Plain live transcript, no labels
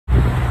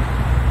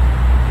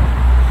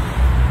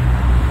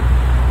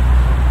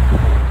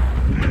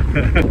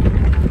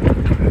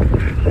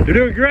You're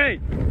doing great.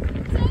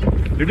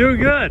 You're doing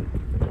good.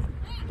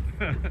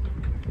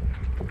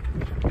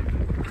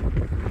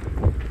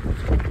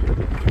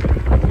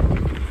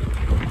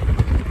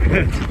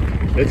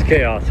 It's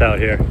chaos out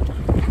here.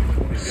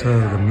 So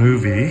the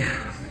movie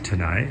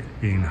tonight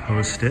being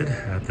hosted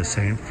at the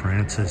St.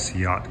 Francis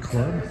Yacht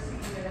Club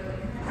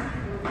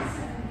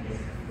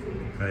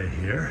right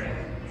here,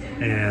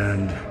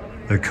 and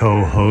the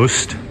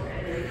co-host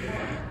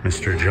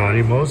Mr.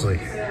 Jonny Moseley.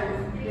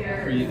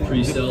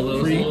 Pre-sell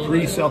those?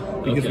 Pre-sell,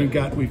 because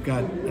okay. we've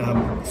got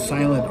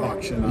silent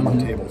auction on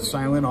the table.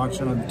 Silent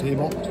auction on the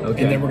table,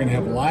 okay. And then we're going to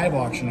have live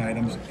auction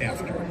items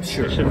after.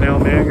 Sure. Chanel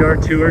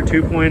Mangart Tour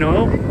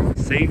 2.0,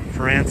 St.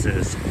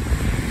 Francis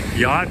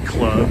Yacht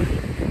Club,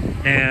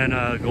 and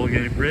Golden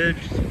Gate Bridge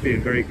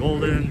being very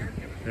golden.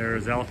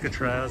 There's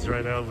Alcatraz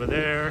right over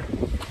there.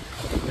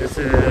 This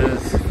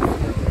is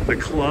the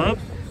club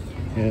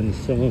and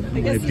some of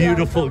my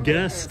beautiful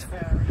guests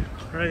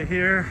right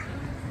here,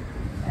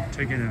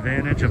 taking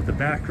advantage of the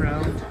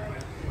background.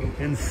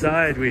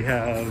 Inside we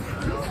have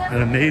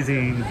an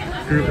amazing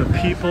group of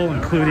people,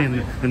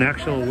 including an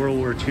actual World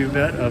War II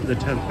vet of the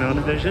 10th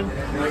Mountain Division,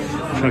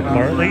 Chuck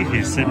Barkley.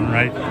 He's sitting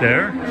right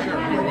there.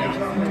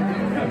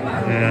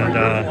 And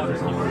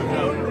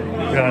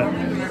got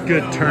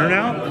good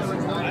turnout.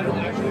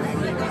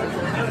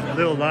 A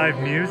little live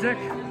music.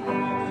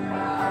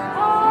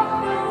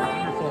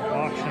 Wonderful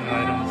auction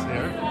items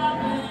here.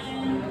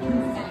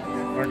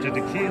 Martin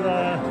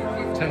Tequila,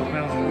 10th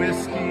Mountain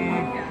Whiskey.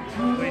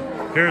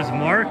 Here's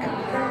Mark,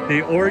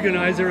 the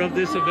organizer of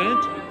this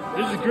event.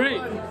 This is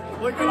great.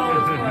 Look at all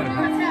this money.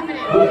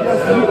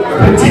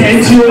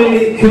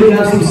 Potentially could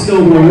have some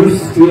snowboarders.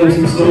 Do we have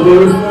some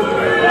snowboarders?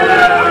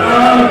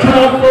 A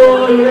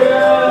couple,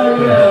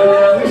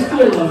 yeah. We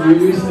still love you.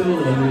 We still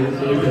love you.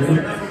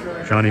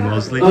 Okay. Jonny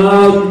Moseley. We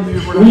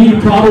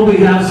probably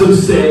have some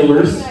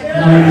sailors.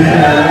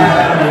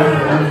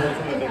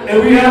 And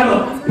we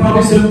have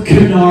probably some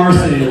Canard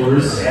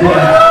sailors.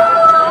 Yeah.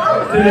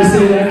 Did I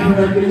say that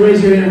correctly?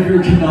 Raise your hand if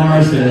you're a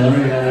Canard sailor.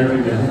 Yeah, there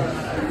we go.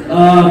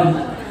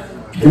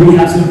 Do we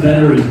have some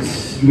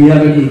veterans? Do we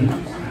have any?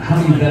 How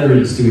many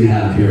veterans do we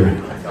have here?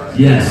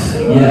 Yes,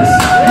 yes,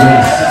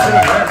 yes.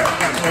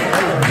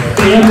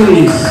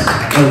 Families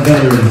of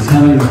veterans.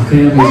 How many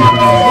families of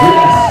veterans?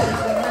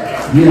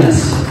 Yes,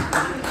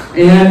 yes.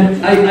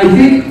 And I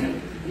think,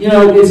 you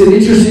know, it's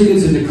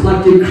an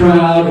eclectic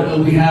crowd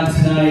we have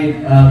tonight.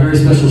 Very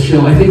special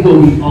show. I think what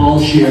we all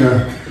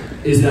share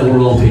is that we're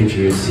all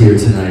patriots here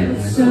tonight.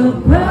 So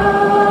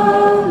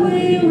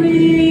proudly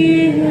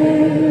we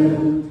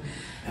hailed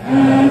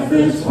at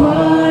the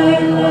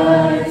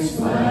twilight's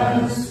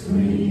last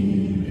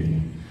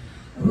gleaming.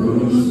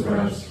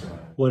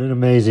 What an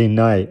amazing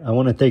night. I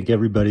want to thank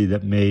everybody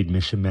that made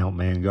Mission Mount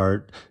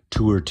Mangart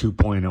Tour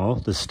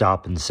 2.0, the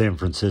stop in San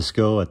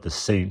Francisco at the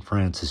St.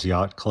 Francis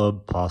Yacht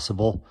Club,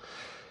 possible,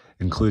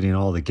 including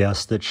all the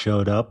guests that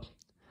showed up.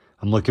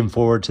 I'm looking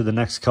forward to the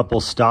next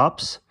couple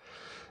stops.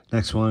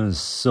 Next one is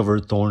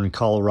Silverthorne,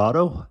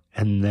 Colorado.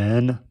 And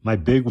then my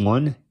big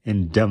one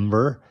in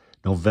Denver,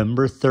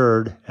 November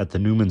 3rd at the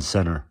Newman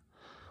Center.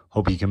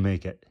 Hope you can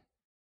make it.